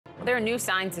There are new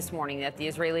signs this morning that the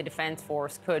Israeli Defense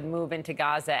Force could move into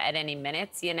Gaza at any minute.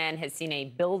 CNN has seen a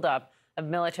buildup of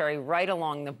military right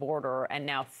along the border and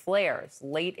now flares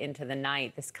late into the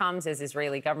night. This comes as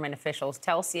Israeli government officials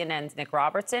tell CNN's Nick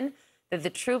Robertson that the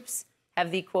troops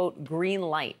have the, quote, green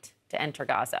light to enter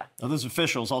Gaza. Now, those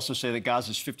officials also say that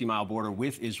Gaza's 50-mile border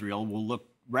with Israel will look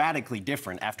radically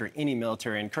different after any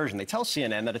military incursion. They tell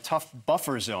CNN that a tough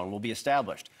buffer zone will be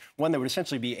established, one that would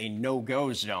essentially be a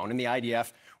no-go zone, and the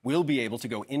IDF will be able to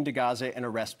go into Gaza and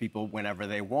arrest people whenever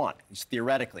they want,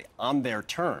 theoretically, on their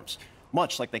terms,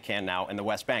 much like they can now in the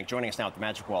West Bank. Joining us now at the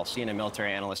Magic Wall, CNN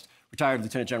military analyst, retired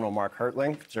Lieutenant General Mark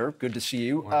Hertling. Sir, good to see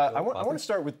you. I want to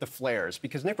start with the flares,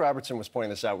 because Nick Robertson was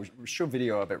pointing this out. We show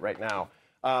video of it right now.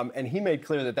 And he made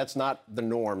clear that that's not the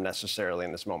norm necessarily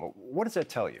in this moment. What does that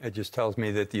tell you? It just tells me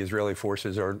that the Israeli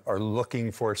forces are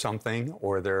looking for something,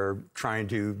 or they're trying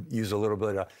to use a little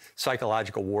bit of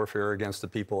psychological warfare against the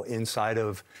people inside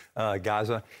of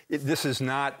Gaza. This is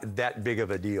not that big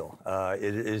of a deal.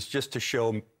 It is just to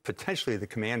show potentially the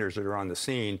commanders that are on the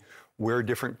scene where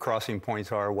different crossing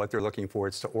points are, what they're looking for.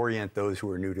 It's to orient those who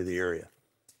are new to the area.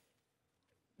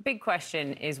 Big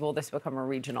question is, will this become a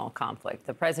regional conflict?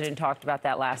 The president talked about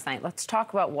that last night. Let's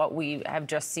talk about what we have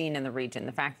just seen in the region.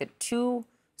 The fact that two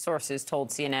sources told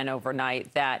CNN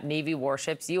overnight that Navy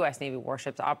warships, U.S. Navy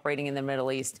warships operating in the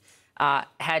Middle East,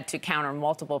 had to counter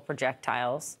multiple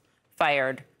projectiles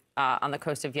fired on the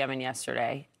coast of Yemen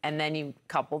yesterday. And then you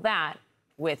couple that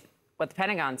with what the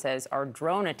Pentagon says are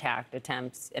drone attack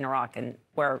attempts in Iraq, and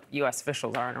where U.S.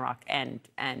 officials are in Iraq and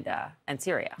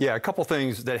Syria. Yeah, a couple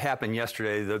things that happened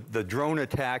yesterday. The drone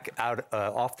attack out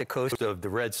off the coast of the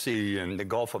Red Sea and the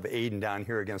Gulf of Aden down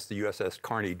here against the USS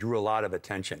Carney drew a lot of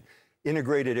attention.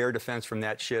 Integrated air defense from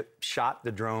that ship shot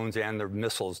the drones and the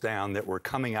missiles down that were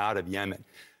coming out of Yemen.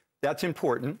 That's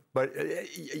important, but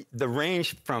the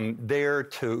range from there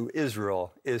to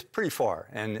Israel is pretty far,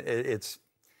 and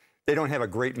they don't have a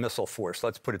great missile force,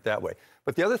 let's put it that way.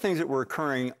 But the other things that were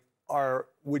occurring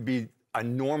would be a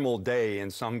normal day in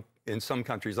some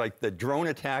countries, like the drone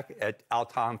attack at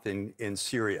Al-Tanf in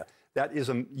Syria. That is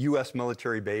a U.S.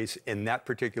 military base in that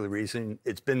particular region.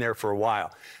 It's been there for a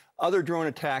while. Other drone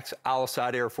attacks,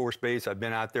 Al-Assad Air Force Base, I've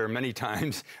been out there many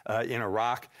times in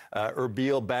Iraq,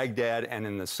 Erbil, Baghdad, and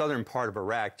in the southern part of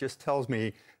Iraq, just tells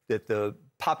me that the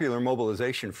popular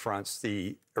mobilization fronts,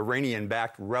 the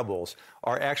Iranian-backed rebels,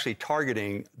 are actually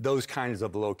targeting those kinds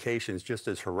of locations just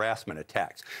as harassment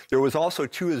attacks. There was also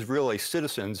 2 Israeli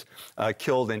citizens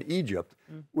killed in Egypt,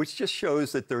 which just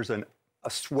shows that there's a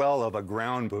swell of a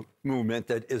ground movement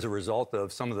that is a result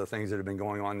of some of the things that have been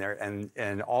going on there.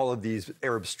 And all of these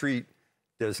Arab Street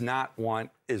does not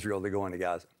want Israel to go into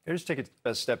Gaza. Can I just take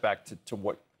a step back to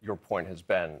what your point has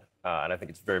been? And I think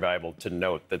it's very valuable to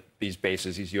note that these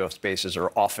bases, these U.S. bases,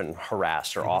 are often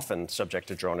harassed or often subject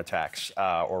to drone attacks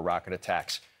or rocket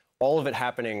attacks. All of it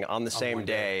happening on the same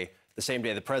day. The same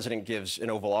day the president gives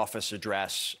an Oval Office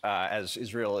address as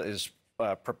Israel is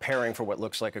preparing for what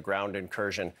looks like a ground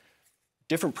incursion.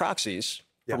 Different proxies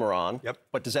from Iran.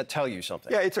 But does that tell you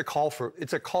something? Yeah, it's a call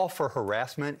for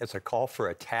harassment. It's a call for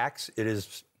attacks. It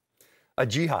is a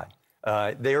jihad.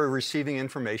 They are receiving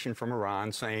information from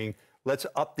Iran saying, let's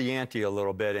up the ante a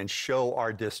little bit and show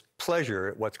our displeasure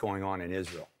at what's going on in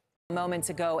Israel. Moments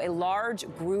ago, a large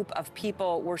group of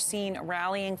people were seen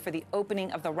rallying for the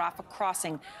opening of the Rafah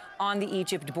crossing on the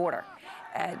Egypt border.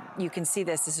 You can see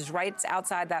this. This is right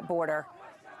outside that border.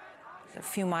 A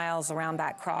few miles around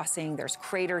that crossing. There's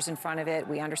craters in front of it.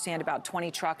 We understand about 20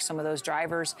 trucks. Some of those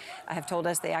drivers have told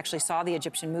us they actually saw the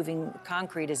Egyptian moving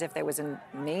concrete as if there was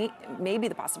maybe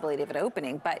the possibility of it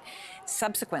opening. But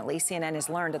subsequently, CNN has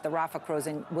learned that the Rafah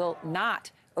crossing will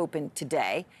not open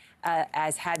today,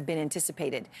 as had been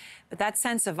anticipated. But that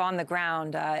sense of on the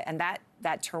ground and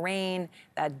that terrain,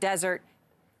 that desert,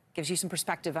 gives you some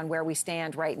perspective on where we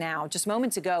stand right now. Just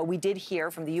moments ago, we did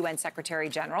hear from the UN Secretary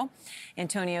General,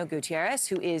 Antonio Guterres,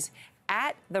 who is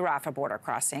at the Rafah border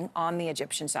crossing on the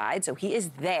Egyptian side. So he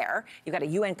is there. You've got a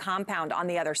UN compound on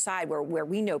the other side where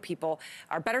we know people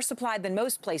are better supplied than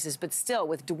most places, but still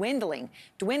with dwindling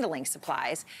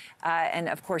supplies. And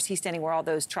of course, he's standing where all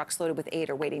those trucks loaded with aid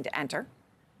are waiting to enter.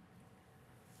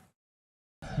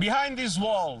 Behind these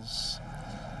walls,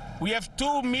 we have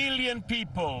 2 million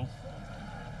people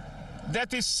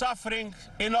that is suffering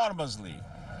enormously.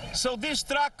 So these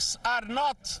trucks are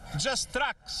not just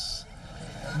trucks.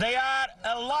 They are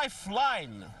a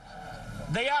lifeline.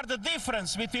 They are the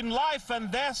difference between life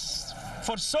and death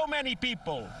for so many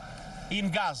people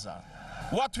in Gaza.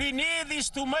 What we need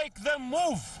is to make them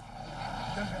move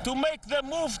to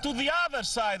the other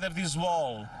side of this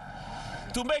wall,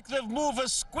 to make them move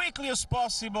as quickly as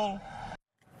possible.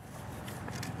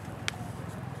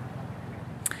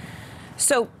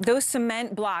 So those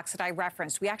cement blocks that I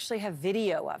referenced, we actually have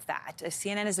video of that.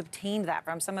 CNN has obtained that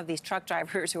from some of these truck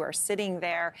drivers who are sitting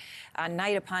there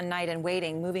night upon night and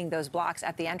waiting, moving those blocks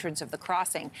at the entrance of the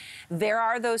crossing. There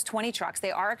are those 20 trucks.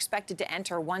 They are expected to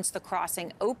enter once the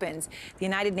crossing opens. The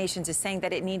United Nations is saying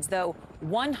that it needs, though,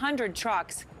 100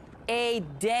 trucks a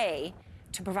day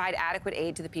to provide adequate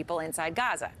aid to the people inside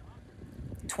Gaza.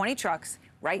 20 trucks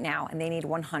right now, and they need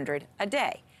 100 a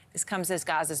day. This comes as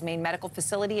Gaza's main medical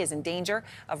facility is in danger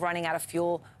of running out of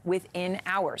fuel within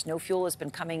hours. No fuel has been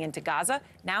coming into Gaza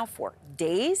now for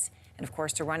days. And of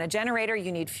course, to run a generator,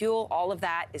 you need fuel. All of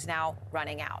that is now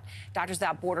running out. Doctors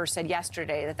Without Borders said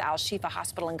yesterday that the Al-Shifa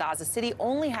hospital in Gaza City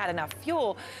only had enough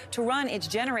fuel to run its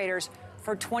generators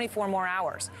for 24 more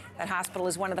hours. That hospital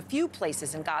is one of the few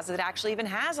places in Gaza that actually even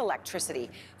has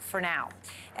electricity for now.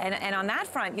 And on that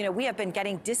front, you know, we have been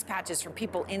getting dispatches from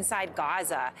people inside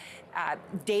Gaza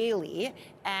daily.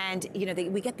 And, you know,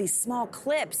 we get these small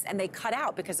clips and they cut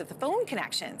out because of the phone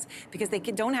connections, because they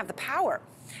don't have the power.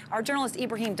 Our journalist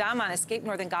Ibrahim Daman escaped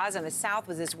northern Gaza in the south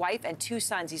with his wife and 2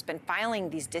 sons. He's been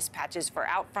filing these dispatches for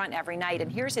Outfront every night.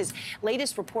 And here's his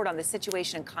latest report on the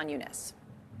situation in Khan Yunis.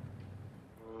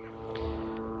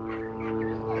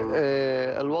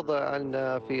 الوضع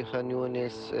عندنا في خان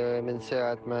يونس من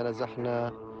ساعة ما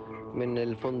نزحنا من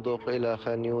الفندق إلى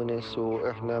خان يونس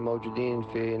وإحنا موجودين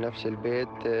في نفس البيت.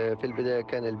 في البداية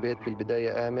كان البيت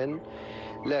بالبداية آمن،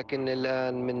 لكن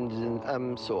الآن من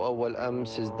أمس وأول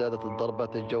أمس ازدادت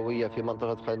الضربات الجوية في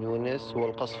منطقة خان يونس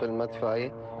والقصف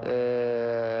المدفعي.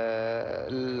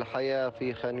 الحياة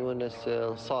في خان يونس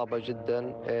صعبة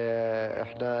جدا.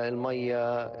 احنا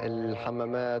المية،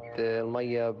 الحمامات،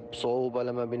 المية بصعوبة،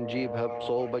 لما بنجيبها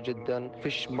بصعوبة جدا.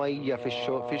 فيش مية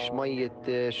فيش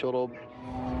مية شرب.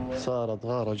 صارت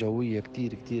غارة جوية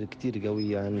كتير كتير كتير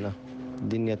قوية عندنا.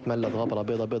 الدنيا تملت غبرة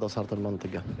بيضة بيضة صارت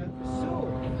المنطقة.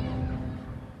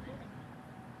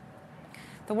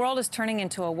 The world is turning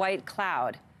into a white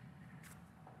cloud.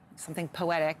 Something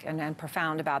poetic and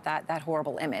profound about that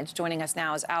horrible image. Joining us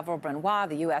now is Avril Benoit,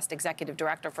 the U.S. Executive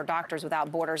Director for Doctors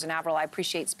Without Borders. And Avril, I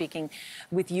appreciate speaking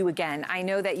with you again. I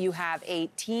know that you have a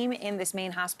team in this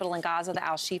main hospital in Gaza, the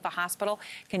Al-Shifa hospital.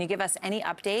 Can you give us any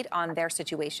update on their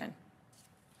situation?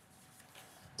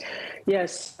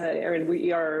 Yes, Erin,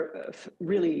 we are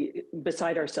really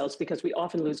beside ourselves because we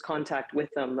often lose contact with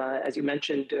them. As you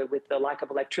mentioned, with the lack of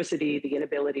electricity, the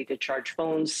inability to charge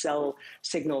phones, cell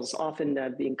signals often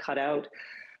being cut out.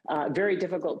 Very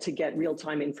difficult to get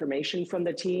real-time information from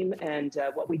the team. And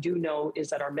what we do know is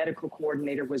that our medical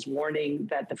coordinator was warning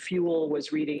that the fuel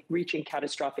was reaching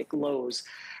catastrophic lows.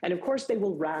 And of course, they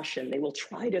will ration. They will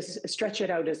try to stretch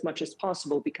it out as much as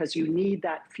possible because you need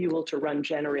that fuel to run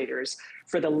generators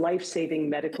for the life-saving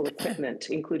medical equipment,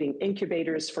 including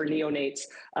incubators for neonates,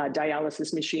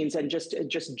 dialysis machines, and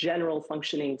just general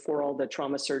functioning for all the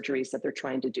trauma surgeries that they're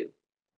trying to do.